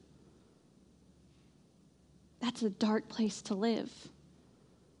you. That's a dark place to live.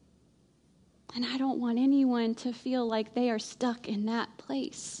 And I don't want anyone to feel like they are stuck in that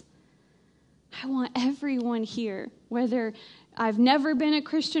place. I want everyone here, whether I've never been a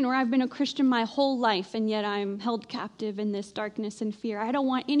Christian or I've been a Christian my whole life, and yet I'm held captive in this darkness and fear. I don't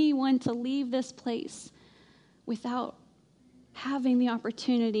want anyone to leave this place without having the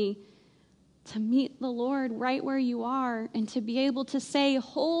opportunity to meet the Lord right where you are and to be able to say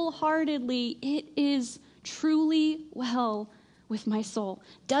wholeheartedly, it is truly well with my soul.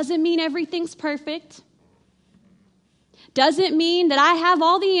 Doesn't mean everything's perfect. Doesn't mean that I have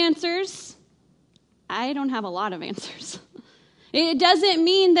all the answers. I don't have a lot of answers. It doesn't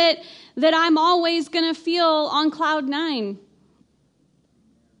mean that I'm always going to feel on cloud nine.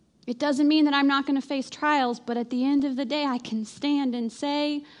 It doesn't mean that I'm not going to face trials, but at the end of the day, I can stand and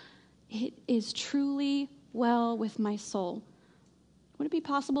say, it is truly well with my soul. Would it be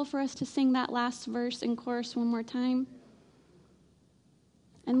possible for us to sing that last verse and chorus one more time?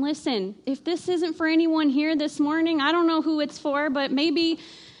 And listen, if this isn't for anyone here this morning, I don't know who it's for, but maybe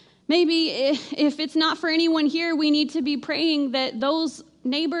if it's not for anyone here, we need to be praying that those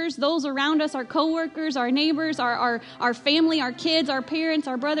neighbors, those around us, our coworkers, our neighbors, our family, our kids, our parents,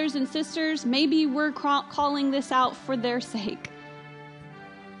 our brothers and sisters, maybe we're calling this out for their sake.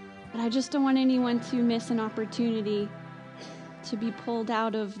 But I just don't want anyone to miss an opportunity to be pulled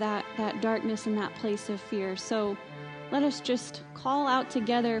out of that darkness and that place of fear. So let us just call out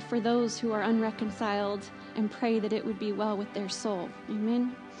together for those who are unreconciled and pray that it would be well with their soul.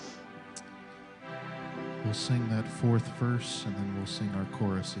 Amen. We'll sing that fourth verse, and then we'll sing our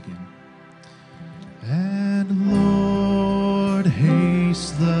chorus again. And Lord,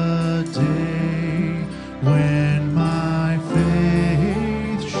 haste the day when my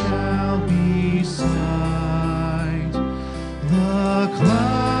faith shall be sight. The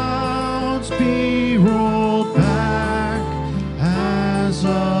clouds be rolled back as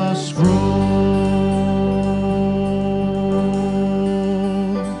a scroll.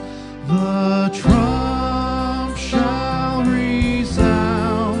 The trump shall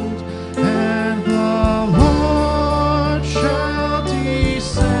resound, and the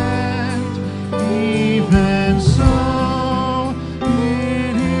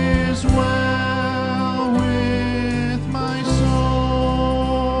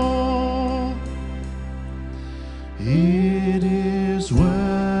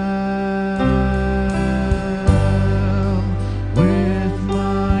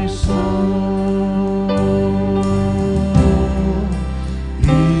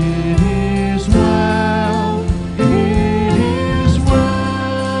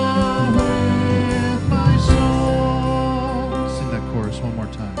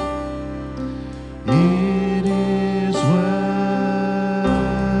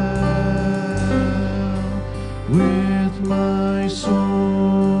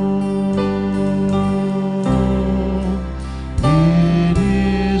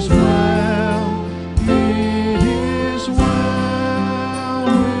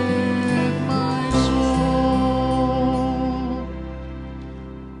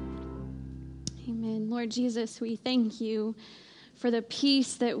Jesus, we thank you for the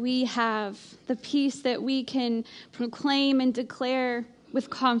peace that we have, the peace that we can proclaim and declare with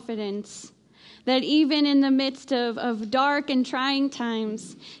confidence. That even in the midst of dark and trying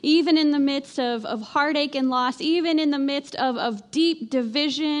times, even in the midst of heartache and loss, even in the midst of deep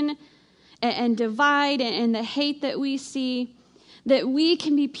division and divide and the hate that we see, that we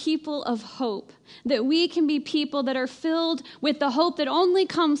can be people of hope, that we can be people that are filled with the hope that only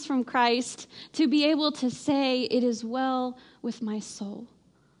comes from Christ, to be able to say, it is well with my soul.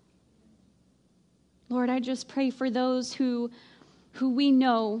 Lord, I just pray for those who we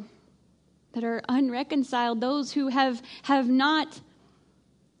know that are unreconciled, those who have not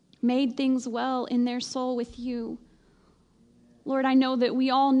made things well in their soul with you. Lord, I know that we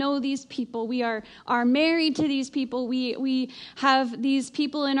all know these people. We are married to these people. We have these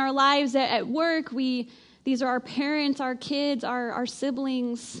people in our lives at work. These are our parents, our kids, our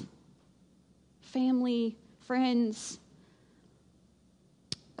siblings, family, friends.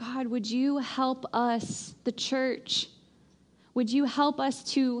 God, would you help us, the church? Would you help us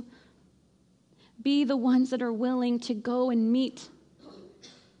to be the ones that are willing to go and meet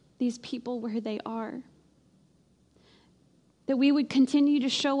these people where they are? That we would continue to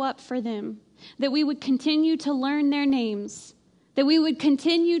show up for them. That we would continue to learn their names. That we would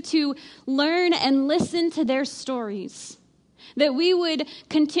continue to learn and listen to their stories. That we would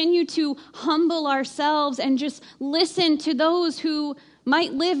continue to humble ourselves and just listen to those who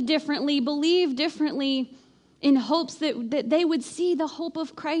might live differently, believe differently, in hopes that they would see the hope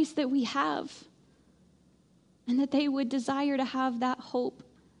of Christ that we have. And that they would desire to have that hope,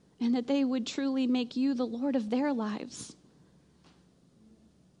 and that they would truly make you the Lord of their lives.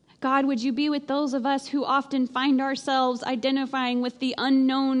 God, would you be with those of us who often find ourselves identifying with the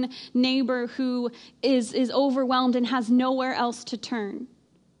unknown neighbor who is overwhelmed and has nowhere else to turn?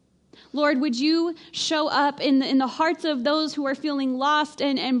 Lord, would you show up in the hearts of those who are feeling lost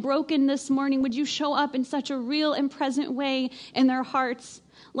and broken this morning? Would you show up in such a real and present way in their hearts?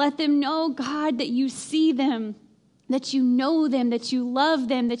 Let them know, God, that you see them, that you know them, that you love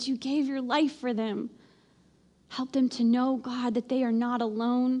them, that you gave your life for them. Help them to know, God, that they are not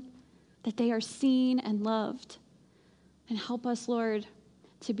alone, that they are seen and loved. And help us, Lord,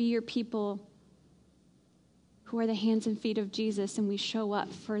 to be your people who are the hands and feet of Jesus, and we show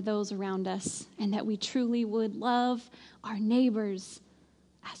up for those around us, and that we truly would love our neighbors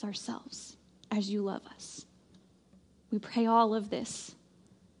as ourselves, as you love us. We pray all of this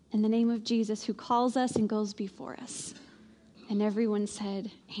in the name of Jesus, who calls us and goes before us. And everyone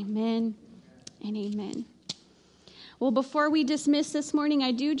said, amen and amen. Well, before we dismiss this morning,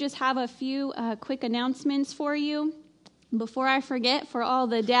 I do just have a few quick announcements for you. Before I forget, for all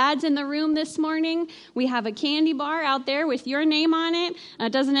the dads in the room this morning, we have a candy bar out there with your name on it.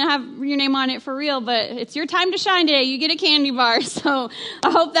 It doesn't have your name on it for real, but it's your time to shine today. You get a candy bar. So I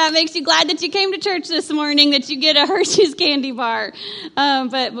hope that makes you glad that you came to church this morning, that you get a Hershey's candy bar.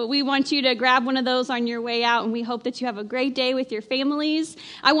 But we want you to grab one of those on your way out, and we hope that you have a great day with your families.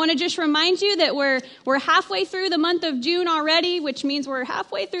 I want to just remind you that we're halfway through the month of June already, which means we're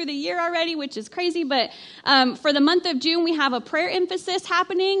halfway through the year already, which is crazy. But for the month of June, we have a prayer emphasis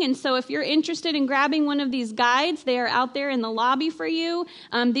happening, and so if you're interested in grabbing one of these guides, they are out there in the lobby for you.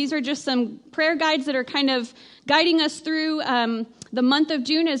 These are just some prayer guides that are kind of guiding us through the month of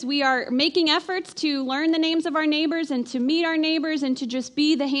June as we are making efforts to learn the names of our neighbors and to meet our neighbors and to just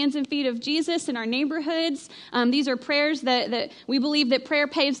be the hands and feet of Jesus in our neighborhoods. These are prayers that we believe that prayer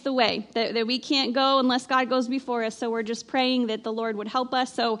paves the way, that we can't go unless God goes before us. So we're just praying that the Lord would help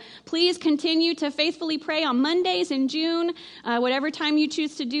us. So please continue to faithfully pray on Mondays in June, whatever time you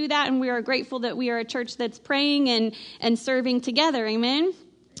choose to do that. And we are grateful that we are a church that's praying and serving together. Amen.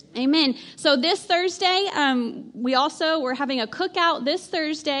 Amen. So this Thursday, we're having a cookout this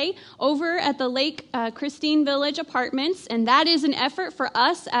Thursday over at the Lake Christine Village Apartments, and that is an effort for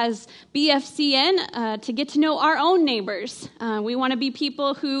us as BFCN to get to know our own neighbors. We want to be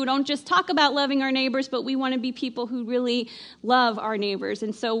people who don't just talk about loving our neighbors, but we want to be people who really love our neighbors.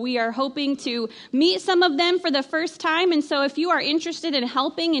 And so we are hoping to meet some of them for the first time. And so if you are interested in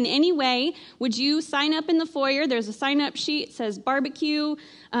helping in any way, would you sign up in the foyer? There's a sign-up sheet. It says barbecue.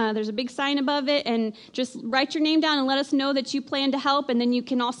 There's a big sign above it, and just write your name down and let us know that you plan to help, and then you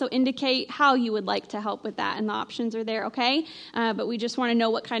can also indicate how you would like to help with that, and the options are there, okay? But we just want to know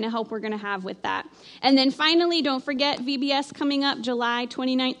what kind of help we're going to have with that. And then finally, don't forget VBS coming up July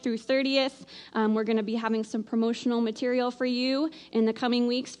 29th through 30th. We're going to be having some promotional material for you in the coming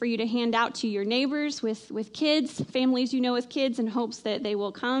weeks for you to hand out to your neighbors with kids, families you know with kids, in hopes that they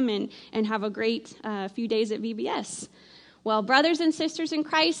will come and have a great few days at VBS. Well, brothers and sisters in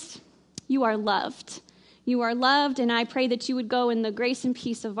Christ, you are loved. You are loved, and I pray that you would go in the grace and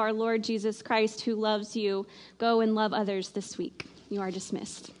peace of our Lord Jesus Christ, who loves you. Go and love others this week. You are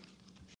dismissed.